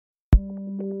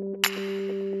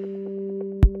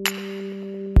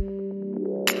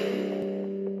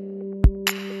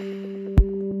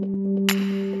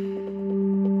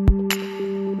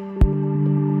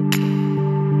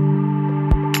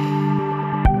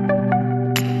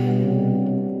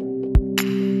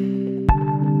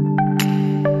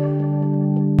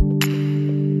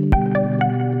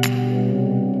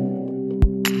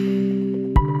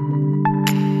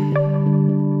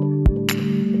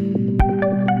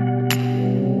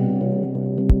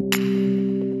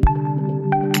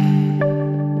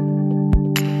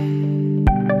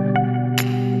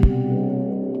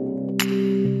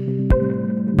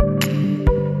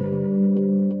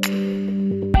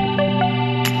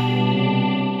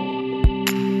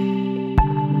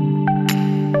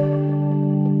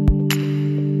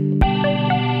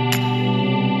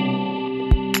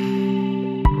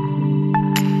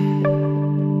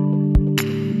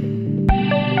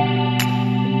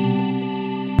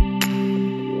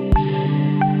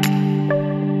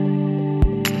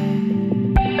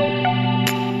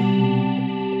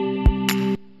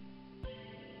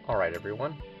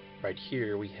right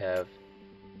here we have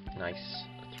a nice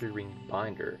 3-ring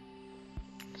binder,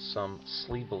 some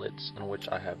sleevelets in which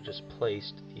I have just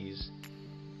placed these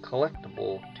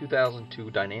collectible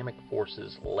 2002 Dynamic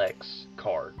Forces Lexx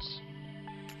cards.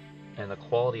 And the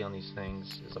quality on these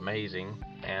things is amazing,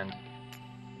 and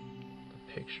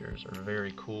the pictures are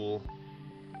very cool.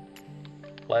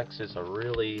 Lexx is a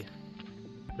really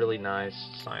nice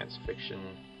science fiction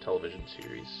television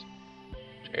series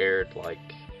which aired like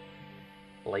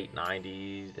in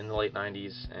the late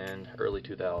 90s and early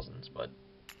 2000s, but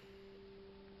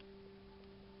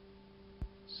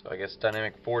so I guess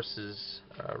Dynamic Forces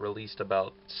released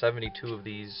about 72 of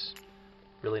these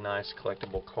really nice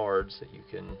collectible cards that you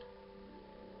can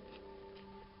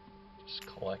just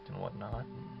collect and whatnot.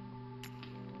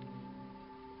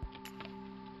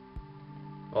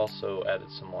 Also added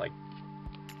some like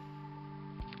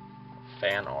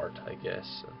fan art, I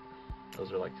guess.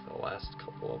 Those are like the last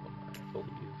couple of them, I believe.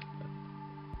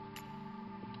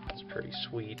 That's pretty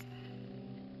sweet.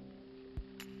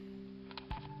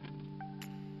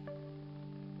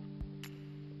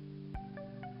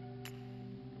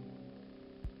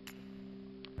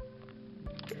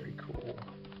 Very cool.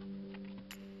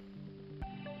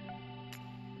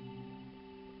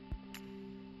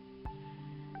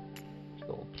 There's a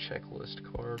little checklist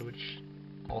card, which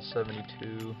all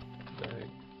 72.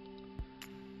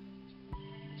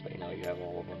 So you know you have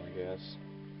all of them, I guess.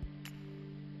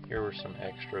 Here were some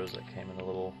extras that came in a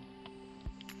little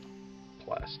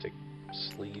plastic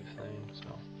sleeve thing.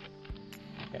 So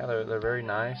yeah, they're very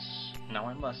nice. Now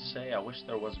I must say, I wish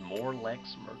there was more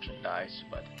Lexx merchandise,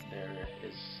 but there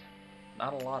is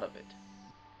not a lot of it.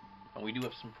 And we do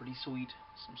have some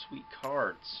sweet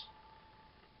cards.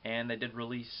 And they did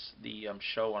release the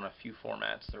show on a few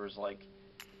formats. There was like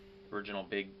original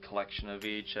big collection of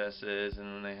VHSs, and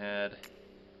then they had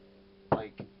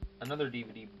like another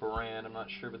DVD brand, I'm not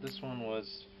sure, but this one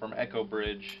was from Echo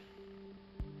Bridge.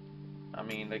 I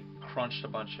mean, they crunched a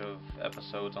bunch of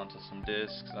episodes onto some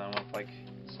discs, and I went like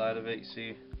side of it, you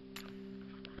see,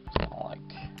 something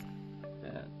like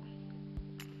that.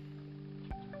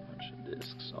 A bunch of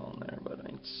discs on there, but I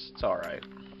mean, it's alright.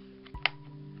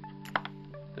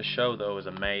 The show though is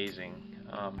amazing,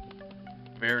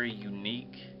 very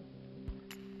unique,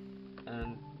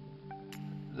 and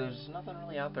there's nothing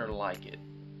really out there like it.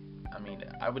 I mean,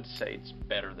 I would say it's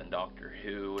better than Doctor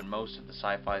Who and most of the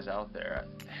sci-fis out there.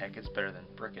 Heck, it's better than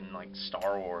frickin' like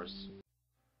Star Wars.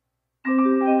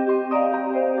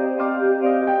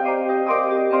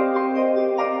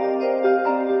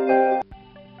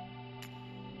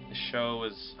 The show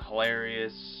is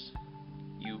hilarious.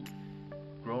 You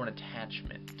grow an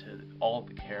attachment to all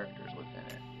the characters within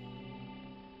it.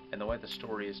 And the way the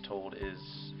story is told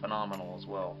is phenomenal as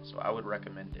well, so I would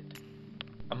recommend it.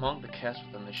 Among the cast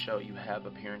within the show, you have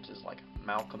appearances like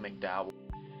Malcolm McDowell,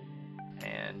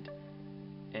 and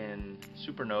in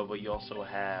Supernova you also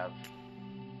have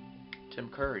Tim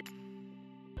Curry.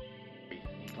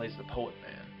 He plays the Poet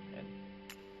Man, and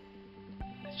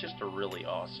it's just a really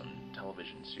awesome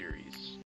television series.